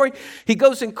whole story, he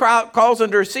goes and calls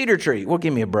under a cedar tree. Well,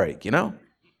 give me a break, Couldn't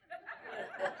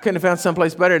have found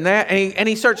someplace better than that. And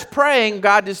he starts praying,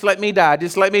 God, just let me die.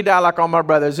 Just let me die like all my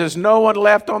brothers. There's no one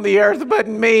left on the earth but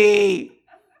me.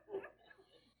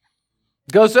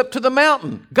 Goes up to the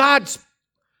mountain. God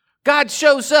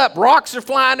shows up. Rocks are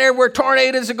flying everywhere.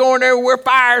 Tornadoes are going everywhere.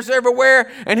 Fires everywhere.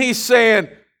 And he's saying,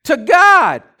 to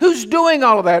God, who's doing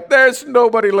all of that? There's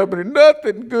nobody living.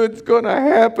 Nothing good's going to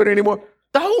happen anymore.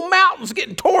 The whole mountain's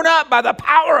getting torn up by the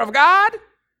power of God.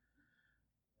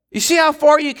 You see how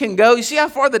far you can go? You see how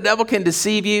far the devil can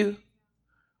deceive you?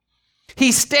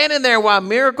 He's standing there while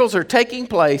miracles are taking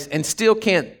place and still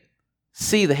can't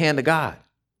see the hand of God.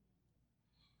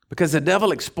 Because the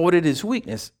devil exploited his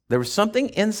weakness. There was something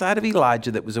inside of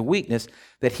Elijah that was a weakness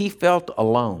that he felt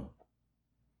alone.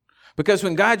 Because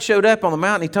when God showed up on the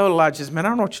mountain, he told Elijah, he says, man, I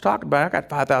don't know what you're talking about. I got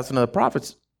 5,000 other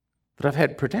prophets that I've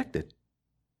had protected.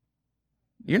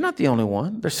 You're not the only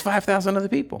one. There's 5,000 other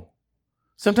people.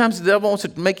 Sometimes the devil wants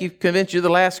to convince you the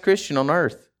last Christian on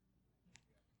earth.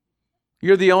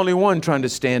 You're the only one trying to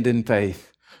stand in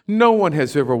faith. No one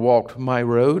has ever walked my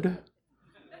road.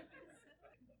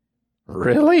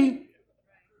 Really?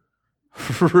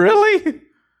 Really?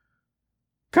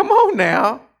 Come on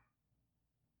now.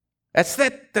 That's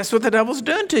what the devil's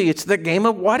doing to you. It's the game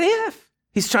of what if.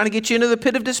 He's trying to get you into the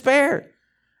pit of despair.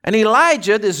 And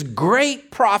Elijah, this great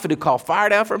prophet who called fire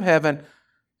down from heaven,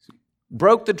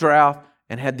 broke the drought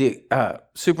and had the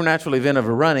supernatural event of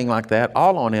a running like that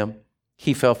all on him.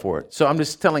 He fell for it. So I'm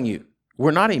just telling you,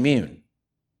 we're not immune.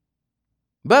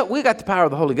 But we got the power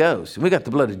of the Holy Ghost. And we got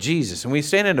the blood of Jesus. And we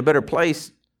stand in a better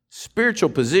place, spiritual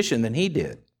position than he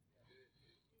did.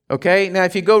 Okay, now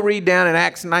if you go read down in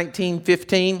Acts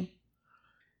 19:15,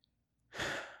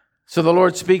 so the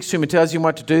Lord speaks to him and tells him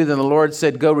what to do. Then the Lord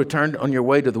said, go return on your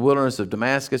way to the wilderness of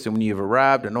Damascus. And when you have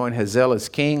arrived, anoint Hazael as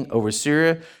king over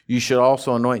Syria. You should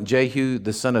also anoint Jehu,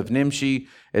 the son of Nimshi,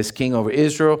 as king over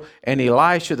Israel. And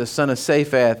Elisha, the son of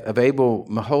Shaphat of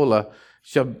Abel-Meholah,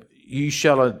 you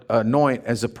shall anoint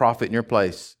as a prophet in your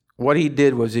place. What he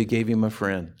did was he gave him a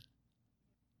friend.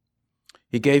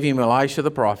 He gave him Elisha the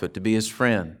prophet to be his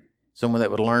friend. Someone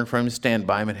that would learn from him, stand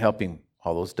by him, and help him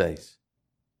all those days.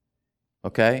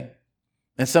 Okay?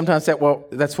 And sometimes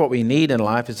that's what we need in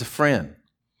life is a friend.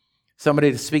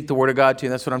 Somebody to speak the word of God to you.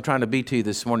 That's what I'm trying to be to you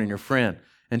this morning, your friend.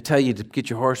 And tell you to get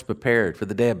your horse prepared for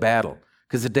the day of battle.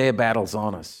 Because the day of battle's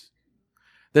on us.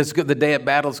 The day of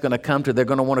battle is going to come to. They're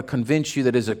going to want to convince you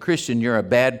that as a Christian, you're a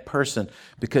bad person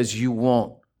because you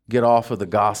won't get off of the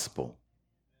gospel.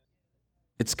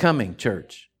 It's coming,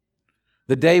 church.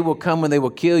 The day will come when they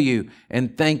will kill you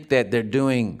and think that they're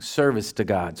doing service to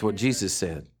God. It's what Jesus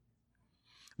said.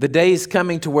 The day is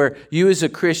coming to where you as a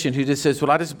Christian who just says,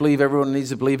 well, I just believe everyone needs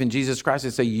to believe in Jesus Christ.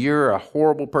 They say, you're a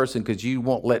horrible person because you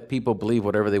won't let people believe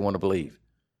whatever they want to believe.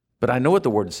 But I know what the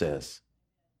word says.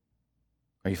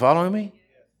 Are you following me?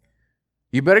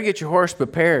 You better get your horse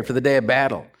prepared for the day of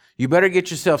battle. You better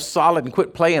get yourself solid and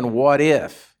quit playing what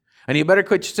if. And you better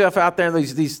quit yourself out there in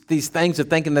these things of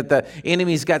thinking that the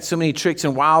enemy's got so many tricks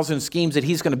and wiles and schemes that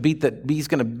he's going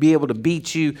to be able to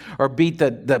beat you or beat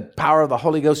the power of the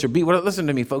Holy Ghost or beat. Well, listen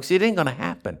to me, folks. It ain't going to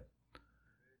happen.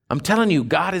 I'm telling you,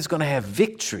 God is going to have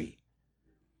victory.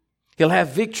 He'll have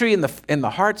victory in the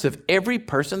hearts of every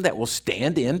person that will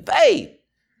stand in faith.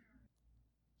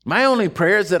 My only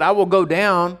prayer is that I will go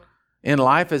down in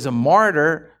life as a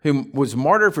martyr who was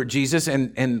martyred for Jesus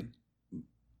and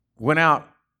went out,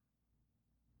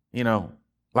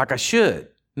 like I should.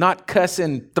 Not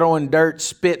cussing, throwing dirt,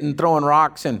 spitting, throwing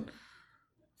rocks, and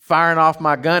firing off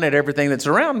my gun at everything that's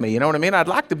around me. You know what I mean? I'd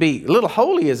like to be a little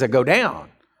holy as I go down.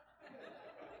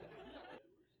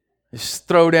 Just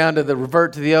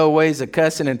revert to the old ways of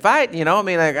cussing and fighting.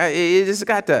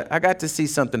 I got to see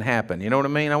something happen. You know what I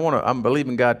mean? I'm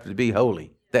believing God to be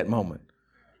holy that moment.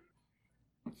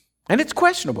 And it's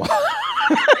questionable.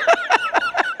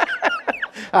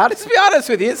 I'll just be honest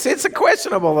with you. It's a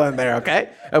questionable in there, okay,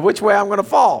 of which way I'm going to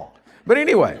fall. But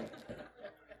anyway,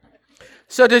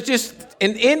 so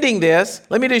in ending this,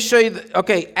 let me just show you,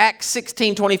 Acts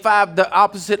 16:25, the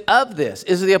opposite of this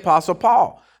is the Apostle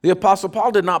Paul. The Apostle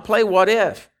Paul did not play what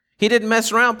if. He didn't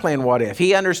mess around playing what if.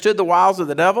 He understood the wiles of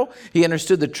the devil. He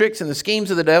understood the tricks and the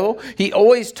schemes of the devil. He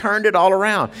always turned it all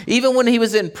around. Even when he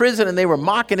was in prison and they were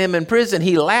mocking him in prison,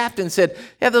 he laughed and said,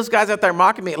 yeah, those guys out there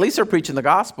mocking me, at least they're preaching the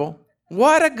gospel.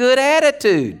 What a good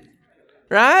attitude,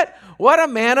 right? What a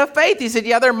man of faith. He said,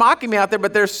 yeah, they're mocking me out there,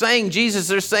 but they're saying Jesus,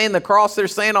 they're saying the cross, they're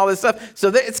saying all this stuff. So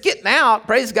it's getting out.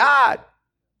 Praise God.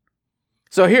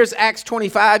 So here's Acts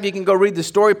 25. You can go read the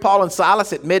story. Paul and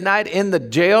Silas at midnight in the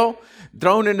jail,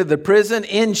 thrown into the prison,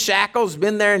 in shackles,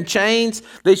 been there in chains.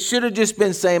 They should have just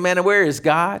been saying, man, where is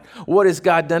God? What has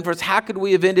God done for us? How could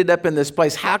we have ended up in this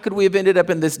place? How could we have ended up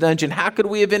in this dungeon? How could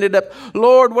we have ended up,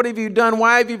 Lord, what have you done?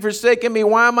 Why have you forsaken me?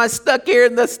 Why am I stuck here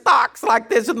in the stocks like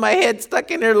this with my head stuck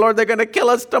in here? Lord, they're going to kill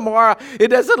us tomorrow. It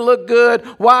doesn't look good.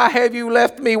 Why have you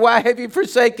left me? Why have you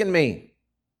forsaken me?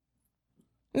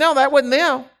 No, that wasn't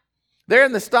them. They're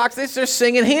in the stocks. They're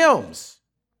singing hymns.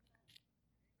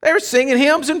 They were singing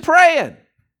hymns and praying.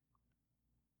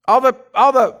 All the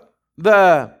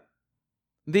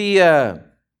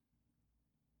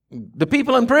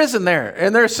people in prison there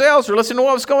in their cells were listening to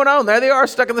what was going on. There they are,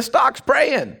 stuck in the stocks,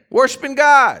 praying, worshiping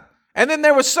God. And then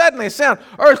there was suddenly a sound,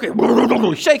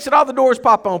 earthquake, shakes it, all the doors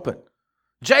pop open.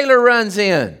 Jailer runs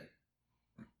in.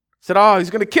 Said, oh, he's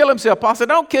going to kill himself. Paul said,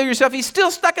 don't kill yourself. He's still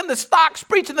stuck in the stocks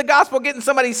preaching the gospel, getting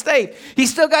somebody saved.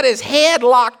 He's still got his head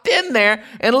locked in there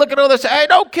and looking over there and say, hey,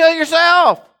 don't kill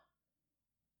yourself.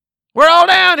 We're all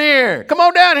down here. Come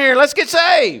on down here. Let's get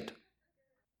saved.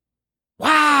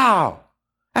 Wow.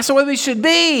 That's the way we should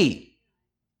be.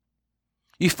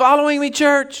 You following me,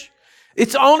 church?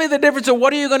 It's only the difference of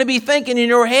what are you going to be thinking in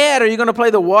your head. Are you going to play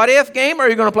the what if game or are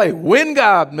you going to play when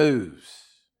God moves?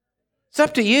 It's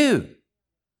up to you.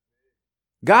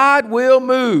 God will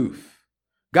move.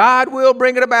 God will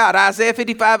bring it about. Isaiah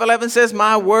 55:11 says,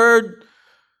 my word,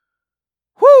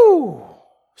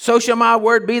 so shall my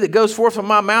word be that goes forth from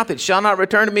my mouth. It shall not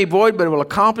return to me void, but it will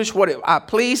accomplish what I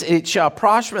please. It shall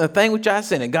prosper in the thing which I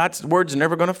send. And God's word's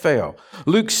never going to fail.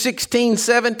 Luke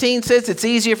 16:17 says it's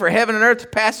easier for heaven and earth to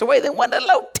pass away than one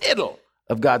little tittle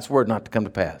of God's word not to come to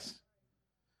pass.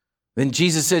 Then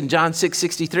Jesus said in John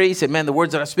 6:63, he said, man, the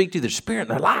words that I speak to you, they're spirit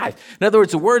and they're life. In other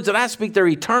words, the words that I speak, they're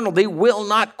eternal. They will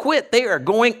not quit. They are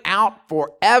going out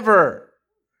forever.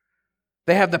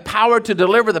 They have the power to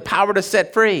deliver, the power to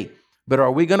set free. But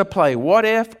are we going to play what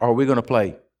if, or are we going to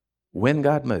play when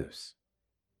God moves?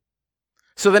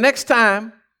 So the next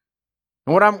time,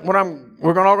 and we're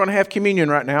all going to have communion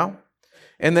right now.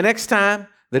 And the next time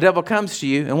the devil comes to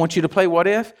you and wants you to play what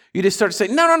if, you just start to say,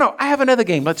 no, I have another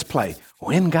game. Let's play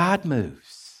when God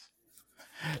moves.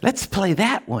 Let's play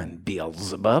that one,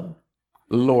 Beelzebub,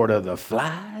 Lord of the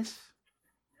Flies,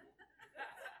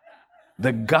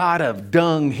 the God of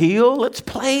Dung Hill. Let's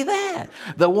play that.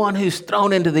 The one who's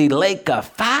thrown into the lake of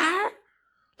fire.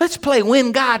 Let's play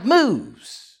when God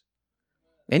moves.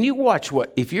 And you watch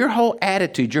if your whole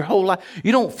attitude, your whole life,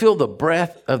 you don't feel the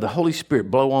breath of the Holy Spirit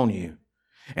blow on you.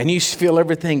 And you feel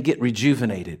everything get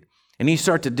rejuvenated. And you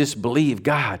start to disbelieve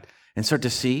God and start to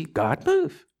see God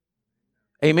move.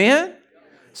 Amen?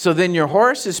 So then your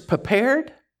horse is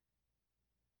prepared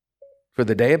for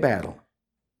the day of battle.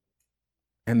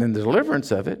 And then the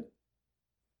deliverance of it,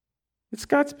 it's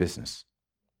God's business.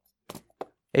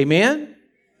 Amen?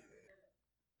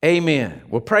 Amen.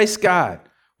 Well, praise God.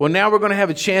 Well, now we're going to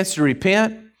have a chance to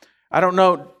repent. I don't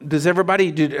know, does everybody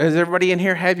in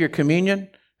here have your communion?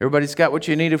 Everybody's got what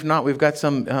you need. If not, we've got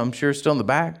some, I'm sure, still in the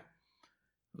back.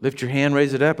 Lift your hand,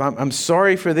 raise it up. I'm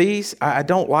sorry for these. I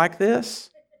don't like this.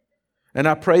 And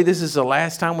I pray this is the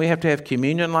last time we have to have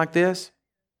communion like this.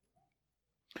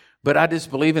 But I just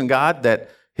believe in God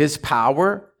that His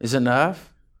power is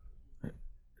enough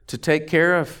to take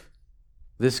care of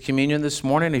this communion this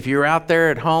morning. If you're out there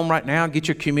at home right now, get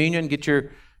your communion, get your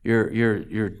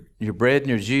bread and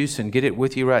your juice and get it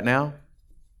with you right now.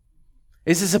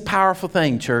 This is a powerful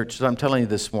thing, church, that I'm telling you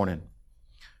this morning.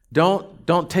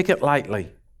 Don't take it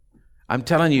lightly. I'm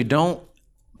telling you, don't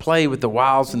play with the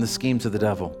wiles and the schemes of the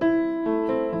devil.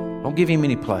 Don't give him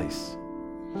any place.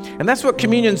 And that's what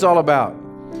communion's all about.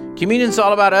 Communion's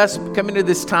all about us coming to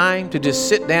this time to just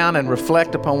sit down and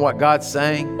reflect upon what God's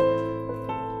saying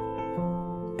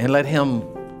and let him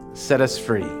set us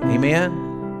free. Amen?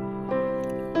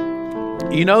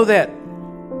 You know that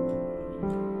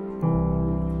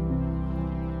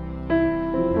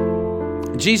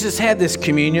Jesus had this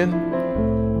communion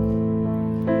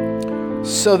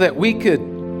so that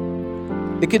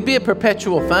it could be a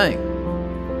perpetual thing.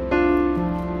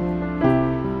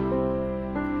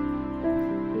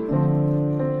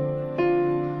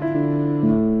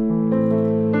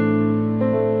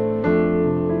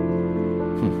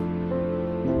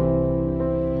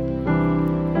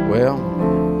 Well,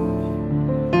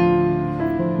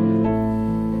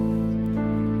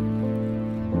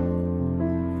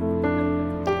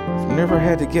 I've never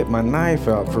had to get my knife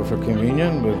out for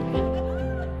communion, but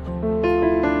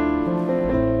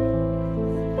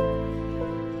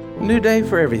new day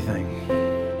for everything.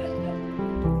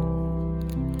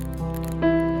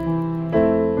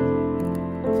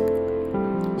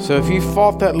 So if you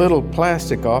fought that little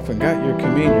plastic off and got your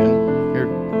communion, your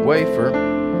wafer,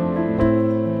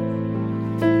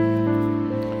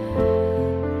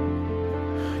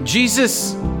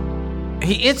 Jesus,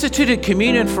 he instituted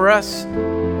communion for us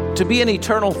to be an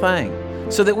eternal thing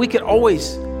so that we could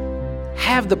always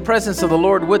have the presence of the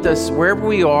Lord with us wherever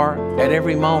we are at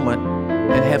every moment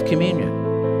and have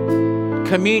communion.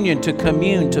 Communion, to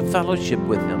commune, to fellowship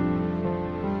with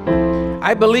him.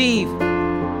 I believe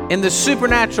in the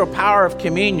supernatural power of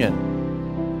communion,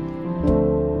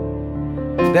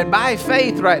 that by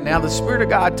faith right now, the Spirit of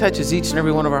God touches each and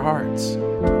every one of our hearts.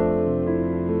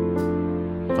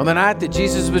 On the night that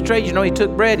Jesus was betrayed, you know, he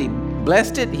took bread, he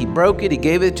blessed it, he broke it, he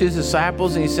gave it to his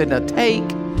disciples, and he said, now take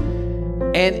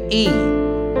and eat,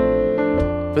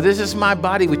 for this is my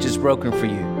body which is broken for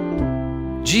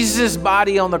you. Jesus'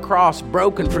 body on the cross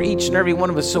broken for each and every one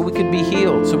of us so we could be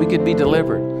healed, so we could be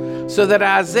delivered, so that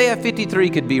Isaiah 53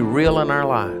 could be real in our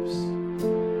lives.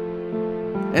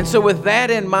 And so with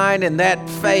that in mind and that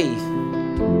faith,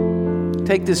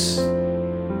 take this,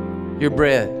 your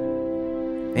bread,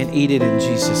 and eat it in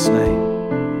Jesus' name.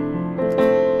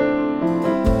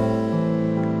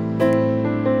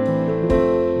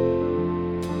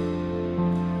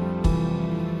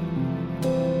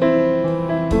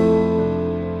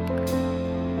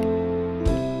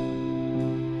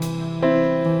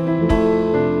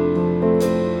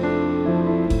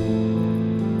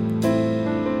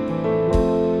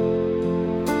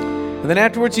 And then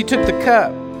afterwards, he took the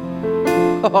cup.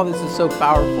 Oh, this is so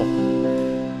powerful.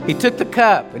 He took the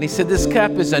cup and he said, this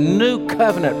cup is a new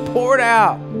covenant poured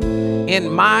out in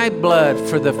my blood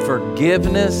for the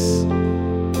forgiveness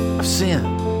of sin.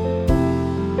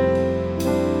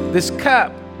 This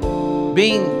cup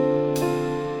being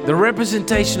the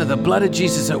representation of the blood of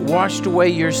Jesus that washed away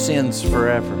your sins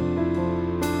forever.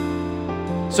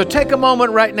 So take a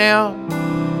moment right now,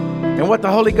 and what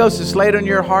the Holy Ghost has laid on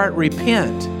your heart,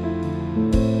 repent.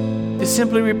 Just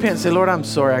simply repent. Say, Lord, I'm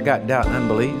sorry I got doubt and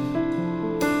unbelief.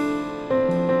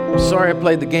 I'm sorry I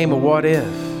played the game of what if.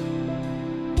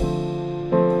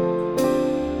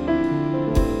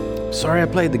 I'm sorry I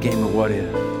played the game of what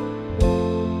if.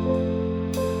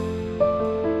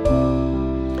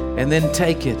 And then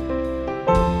take it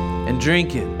and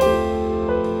drink it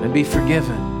and be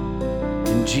forgiven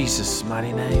in Jesus'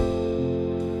 mighty name.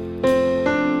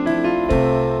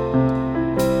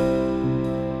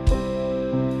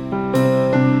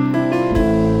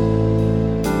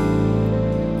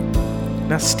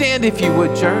 Now stand if you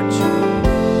would, church.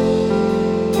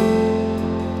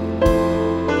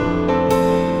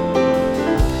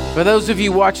 For those of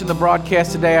you watching the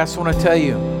broadcast today, I just want to tell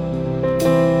you,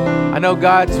 I know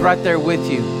God's right there with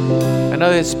you. I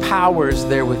know His power is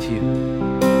there with you.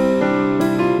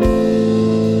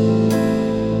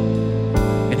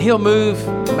 And He'll move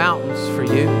mountains for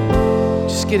you.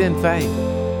 Just get in faith.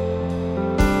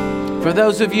 For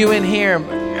those of you in here,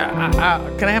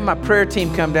 can I have my prayer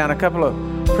team come down? A couple of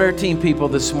prayer team people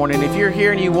this morning. If you're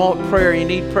here and you want prayer, you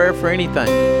need prayer for anything,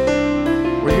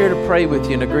 we're here to pray with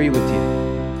you and agree with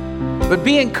you. But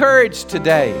be encouraged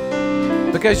today,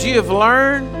 because you have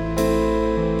learned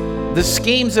the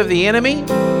schemes of the enemy.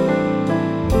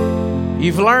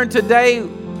 You've learned today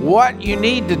what you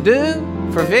need to do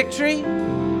for victory.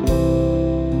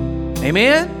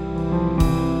 Amen?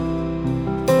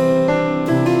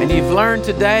 And you've learned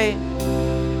today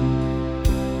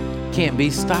can't be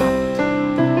stopped.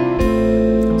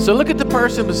 So look at the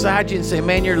person beside you and say,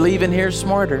 man, you're leaving here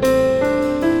smarter.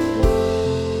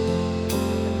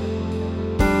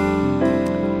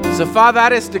 So, Father, I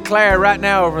just declare right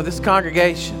now over this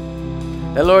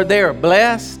congregation that, Lord, they are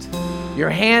blessed. Your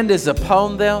hand is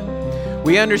upon them.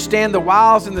 We understand the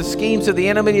wiles and the schemes of the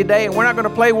enemy today, and we're not going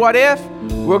to play what if.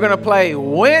 We're going to play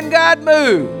when God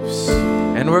moves,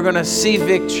 and we're going to see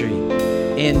victory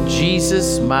in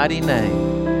Jesus' mighty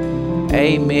name.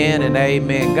 Amen and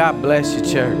amen. God bless you,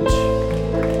 church.